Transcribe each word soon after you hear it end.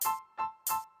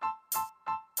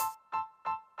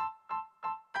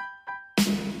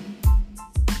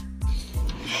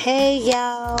Hey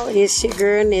y'all, it's your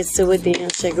girl Nissa with the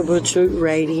Unshakable Truth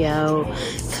Radio,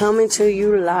 coming to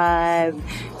you live.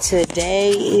 Today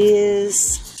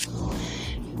is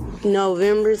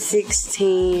November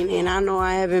 16, and I know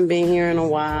I haven't been here in a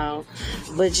while,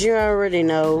 but you already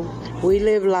know, we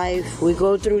live life, we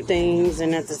go through things,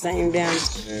 and at the same time,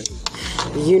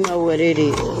 you know what it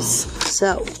is.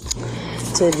 So,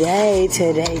 today,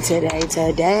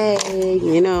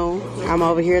 you know, I'm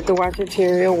over here at the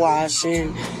Washington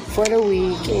washing for the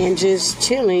week and just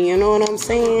chilling, you know what I'm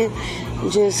saying?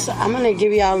 I'm going to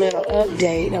give y'all a little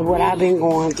update of what I've been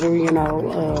going through, you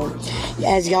know.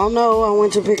 As y'all know, I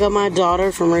went to pick up my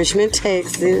daughter from Richmond,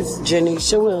 Texas,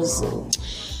 Janisha Wilson.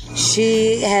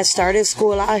 She has started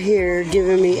school out here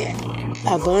giving me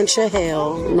a bunch of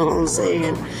hell, you know what I'm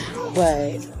saying?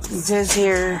 But just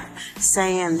here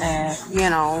saying that, you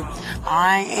know,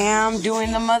 I am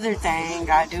doing the mother thing.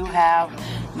 I do have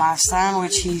my son,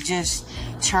 which he just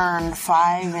turned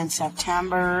 5 in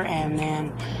September, and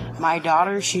then my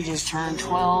daughter, she just turned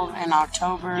 12 in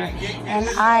October, and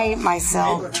I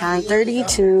myself turned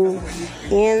 32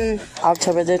 in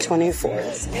October the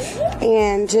 24th.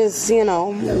 And just, you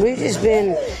know, we've just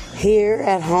been here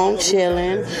at home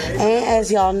chilling. And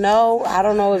as y'all know, I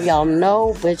don't know if y'all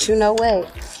know, but you know what?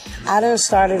 I done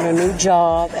started a new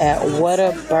job at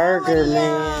Whataburger,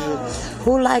 man.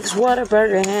 Who likes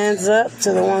Whataburger? Hands up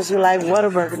to the ones who like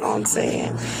Whataburger, know what I'm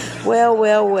saying?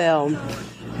 Well.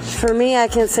 For me, I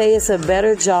can say it's a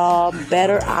better job,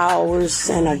 better hours,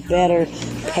 and a better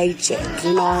paycheck.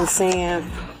 You know what I'm saying?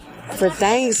 For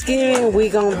Thanksgiving, we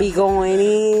gonna be going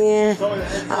in.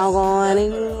 I'm going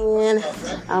in.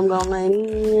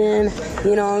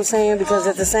 You know what I'm saying? Because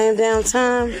at the same damn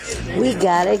time, we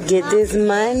gotta get this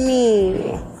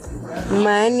money.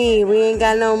 We ain't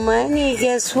got no money.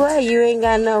 Guess what? You ain't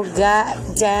got no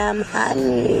goddamn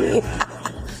honey.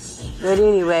 But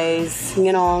anyways,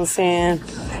 you know what I'm saying?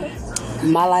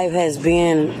 My life has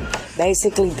been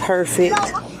basically perfect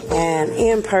and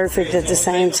imperfect at the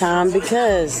same time,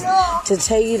 because to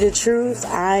tell you the truth,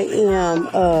 I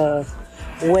am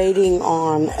waiting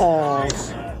on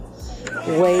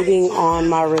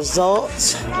my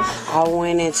results. I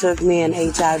went and took me an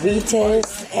HIV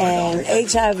test, and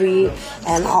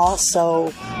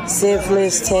also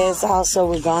syphilis test, also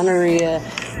with gonorrhea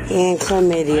and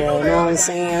chlamydia, you know what I'm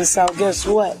saying? So guess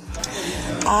what?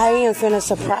 I am finna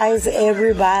surprise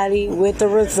everybody with the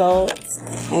results,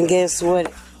 and guess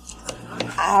what?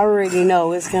 I already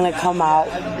know it's gonna come out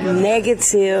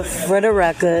negative for the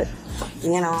record,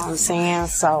 you know what I'm saying?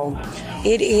 So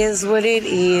it is what it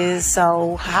is.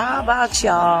 So how about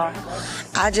y'all?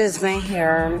 I just been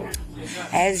here,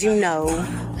 as you know,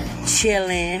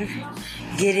 chilling,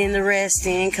 getting the rest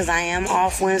in, because I am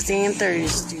off Wednesday and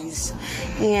Thursdays.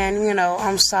 And, you know,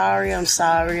 I'm sorry.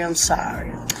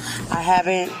 I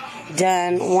haven't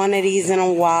done one of these in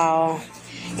a while,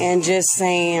 and just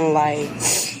saying, like,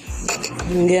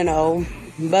 you know,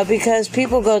 but because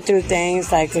people go through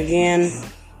things, like, again,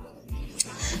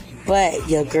 but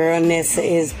your girl Nissa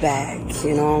is back,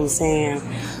 you know what I'm saying?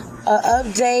 An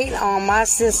update on my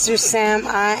sister Sam,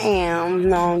 you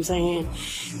know what I'm saying?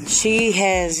 She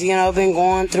has, you know, been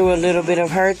going through a little bit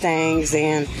of her things,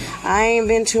 and I ain't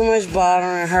been too much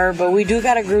bothering her, but we do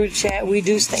got a group chat. We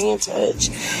do stay in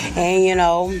touch, and, you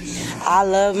know, I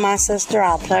love my sister.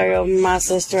 I play over my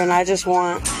sister, and I just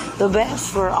want the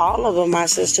best for all of them, my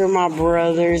sister, my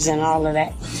brothers, and all of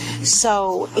that.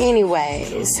 So,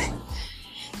 anyways,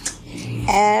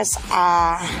 as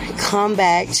I come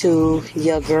back to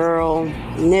your girl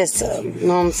Nissa, you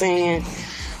know what I'm saying?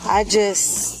 I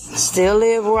just still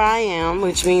live where I am,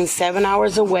 which means 7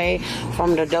 hours away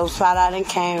from the dope spot I done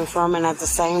came from, and at the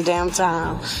same damn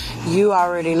time, you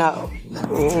already know.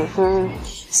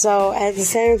 So at the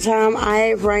same time,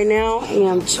 I right now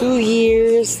am 2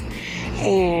 years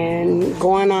and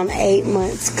going on 8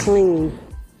 months clean.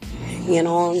 You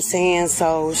know what I'm saying?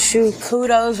 So, shoot,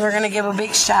 kudos. We're going to give a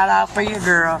big shout out for your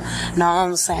girl. Know what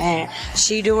I'm saying?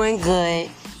 She doing good.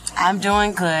 I'm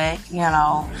doing good, you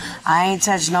know. I ain't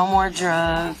touched no more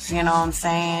drugs, you know what I'm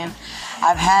saying?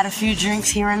 I've had a few drinks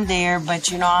here and there,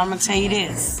 but, you know, I'm going to tell you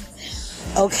this.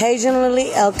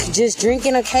 Occasionally, just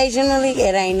drinking occasionally,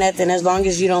 it ain't nothing as long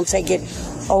as you don't take it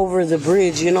over the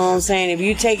bridge, you know what I'm saying? If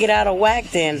you take it out of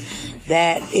whack, then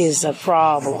that is a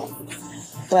problem.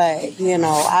 But, you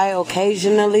know, I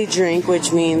occasionally drink,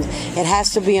 which means it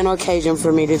has to be an occasion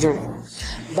for me to drink.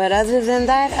 But other than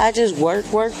that, I just work,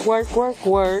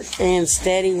 and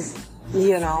steady,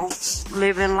 you know,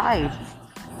 living life.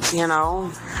 You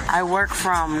know, I work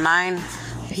from 9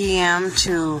 p.m.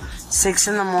 to 6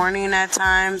 in the morning at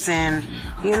times, and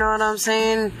You know what I'm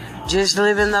saying? Just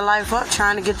living the life up,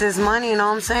 trying to get this money, you know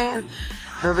what I'm saying?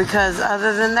 But because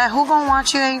other than that, who gonna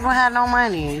want you ain't gonna have no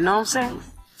money, you know what I'm saying?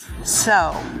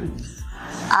 So,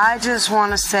 I just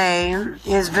want to say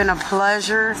it's been a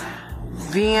pleasure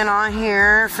being on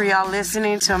here for y'all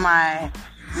listening to all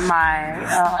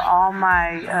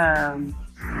my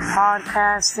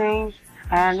podcasting,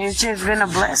 and it's just been a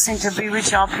blessing to be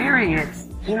with y'all, period.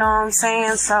 You know what I'm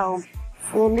saying? So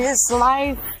in this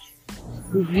life,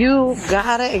 you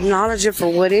gotta acknowledge it for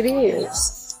what it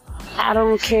is. I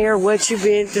don't care what you've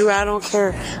been through. I don't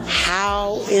care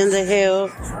how in the hell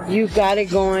you got it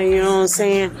going, you know what I'm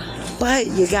saying? But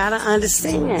you gotta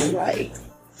understand, like,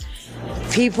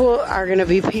 people are gonna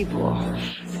be people.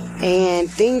 And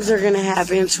things are going to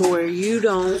happen to where you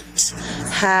don't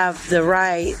have the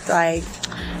right, like,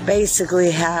 basically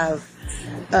have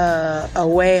a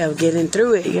way of getting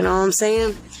through it, you know what I'm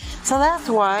saying? So that's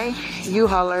why you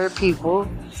holler at people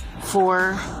for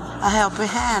a helping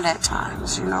hand at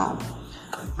times, you know?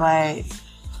 But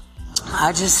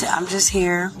I'm just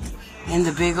here in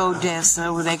the big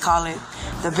Odessa, where they call it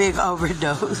the big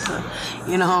overdose,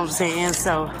 you know what I'm saying?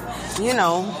 So, you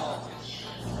know,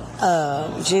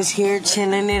 just here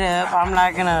chilling it up. I'm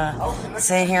not gonna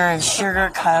sit here and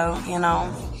sugarcoat, you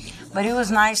know. But it was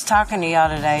nice talking to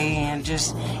y'all today and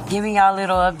just giving y'all a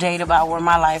little update about where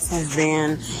my life has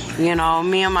been. You know,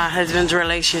 me and my husband's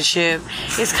relationship,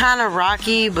 it's kind of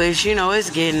rocky, but you know, it's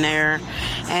getting there.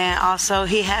 And also,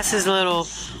 he has his little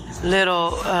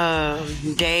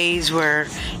days where,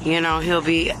 you know, he'll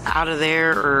be out of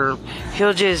there, or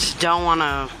he'll just don't want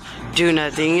to do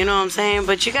nothing, you know what I'm saying?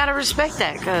 But you gotta respect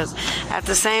that, because at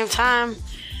the same time,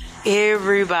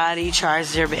 everybody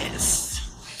tries their best.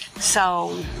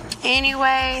 So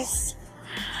anyways,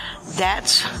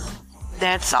 that's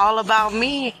all about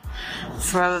me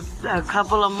for a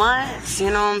couple of months, you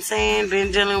know what I'm saying?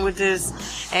 Been dealing with this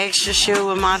extra shit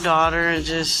with my daughter and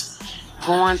just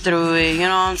going through it, you know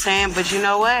what I'm saying? But you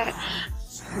know what?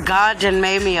 God done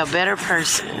made me a better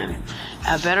person,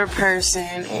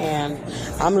 and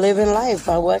I'm living life.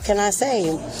 What can I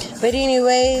say? But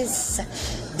anyways,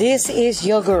 this is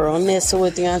your girl, Nissa,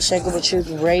 with the Unshakable Truth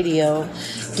Radio,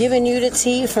 giving you the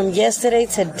tea from yesterday,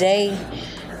 today,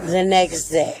 the next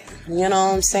day. You know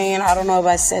what I'm saying? I don't know if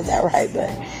I said that right,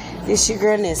 but this your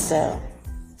girl, Nissa,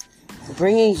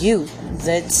 bringing you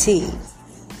the tea.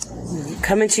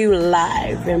 Coming to you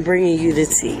live and bringing you the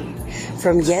tea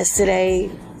from yesterday,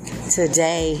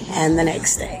 today, and the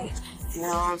next day. You know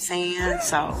what I'm saying?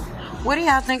 So, what do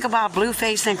y'all think about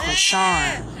Blueface and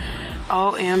Krishan?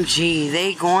 OMG,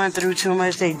 they going through too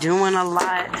much. They doing a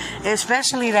lot,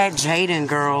 especially that Jaden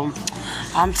girl.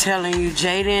 I'm telling you,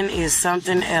 Jaden is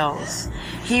something else.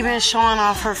 He been showing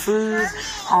off her food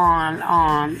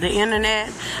on the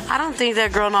internet. I don't think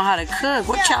that girl know how to cook.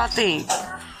 What y'all think?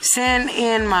 Send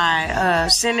in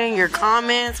your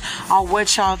comments on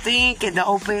what y'all think.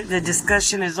 The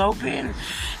discussion is open.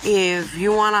 If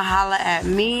you want to holler at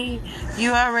me,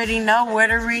 you already know where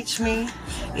to reach me.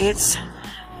 It's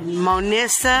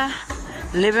Monissa,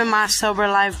 Living My Sober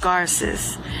Life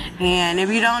Garces. And if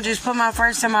you don't, just put my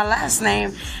first and my last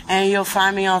name and you'll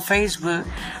find me on Facebook.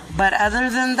 But other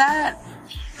than that,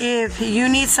 if you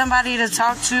need somebody to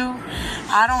talk to,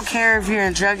 I don't care if you're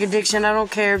in drug addiction, I don't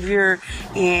care if you're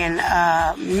in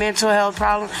mental health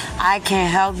problems, I can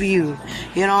help you.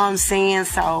 You know what I'm saying?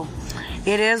 So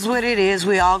it is what it is.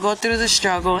 We all go through the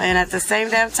struggle, and at the same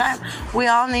damn time, we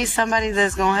all need somebody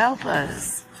that's going to help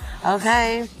us.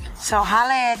 Okay? So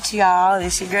holla at y'all.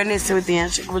 It's your girl Nissa with the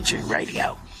Unshakable Truth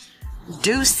Radio.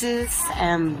 Deuces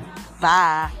and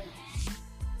bye.